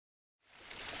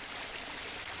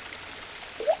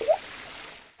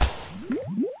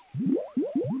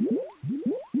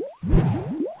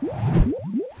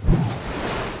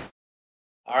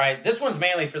right, this one's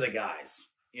mainly for the guys,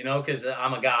 because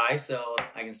I'm a guy, so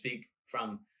I can speak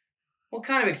from what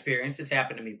kind of experience it's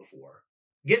happened to me before.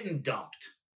 Getting dumped.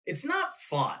 It's not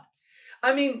fun.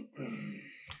 I mean,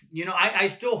 I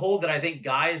still hold that I think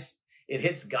it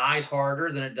hits guys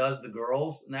harder than it does the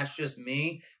girls, and that's just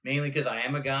me, mainly because I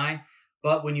am a guy.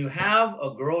 But when you have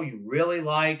a girl you really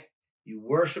like, you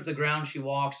worship the ground she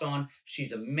walks on,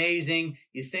 she's amazing,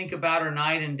 you think about her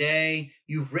night and day,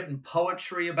 you've written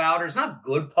poetry about her. It's not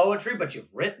good poetry, but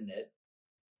you've written it.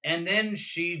 And then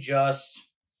she just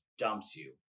dumps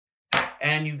you.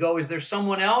 And you go, is there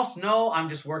someone else? No, I'm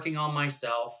just working on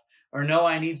myself. Or no,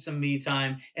 I need some me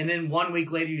time. And then 1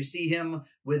 week later, you see him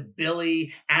with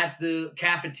Billy at the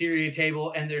cafeteria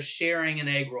table and they're sharing an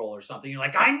egg roll or something. You're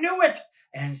like, I knew it.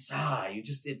 And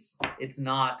it's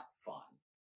not fun.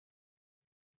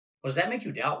 Well, does that make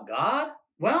you doubt God?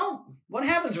 Well, what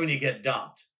happens when you get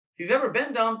dumped? If you've ever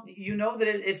been dumped, you know that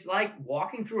it's like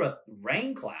walking through a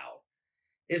rain cloud.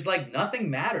 It's like nothing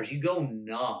matters. You go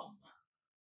numb.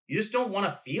 You just don't want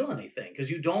to feel anything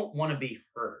because you don't want to be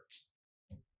hurt.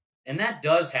 And that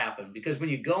does happen because when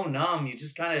you go numb, you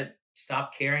just kind of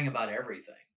stop caring about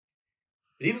everything.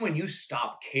 But even when you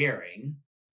stop caring,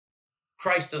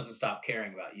 Christ doesn't stop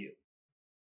caring about you.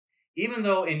 Even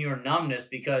though in your numbness,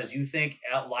 because you think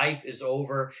life is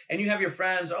over and you have your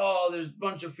friends, oh, there's a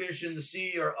bunch of fish in the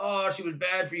sea, or, oh, she was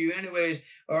bad for you anyways,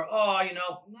 or, oh,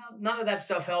 none of that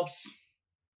stuff helps.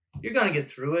 You're going to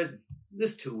get through it.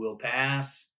 This too will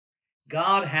pass.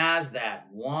 God has that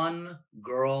one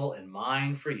girl in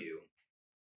mind for you.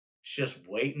 It's just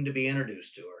waiting to be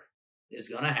introduced to her. It's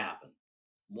going to happen.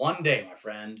 One day, my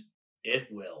friend, it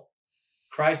will.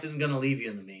 Christ isn't going to leave you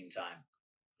in the meantime.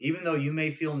 Even though you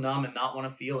may feel numb and not want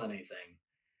to feel anything,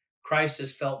 Christ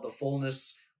has felt the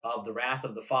fullness of the wrath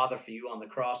of the Father for you on the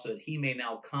cross so that he may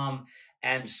now come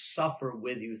and suffer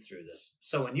with you through this.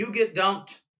 So when you get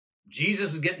dumped,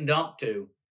 Jesus is getting dumped too.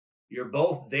 You're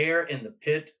both there in the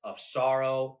pit of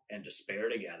sorrow and despair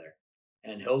together,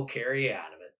 and he'll carry you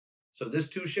out of it. So this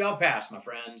too shall pass, my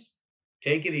friends.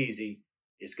 Take it easy.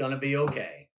 It's going to be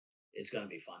okay. It's going to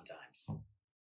be fun times.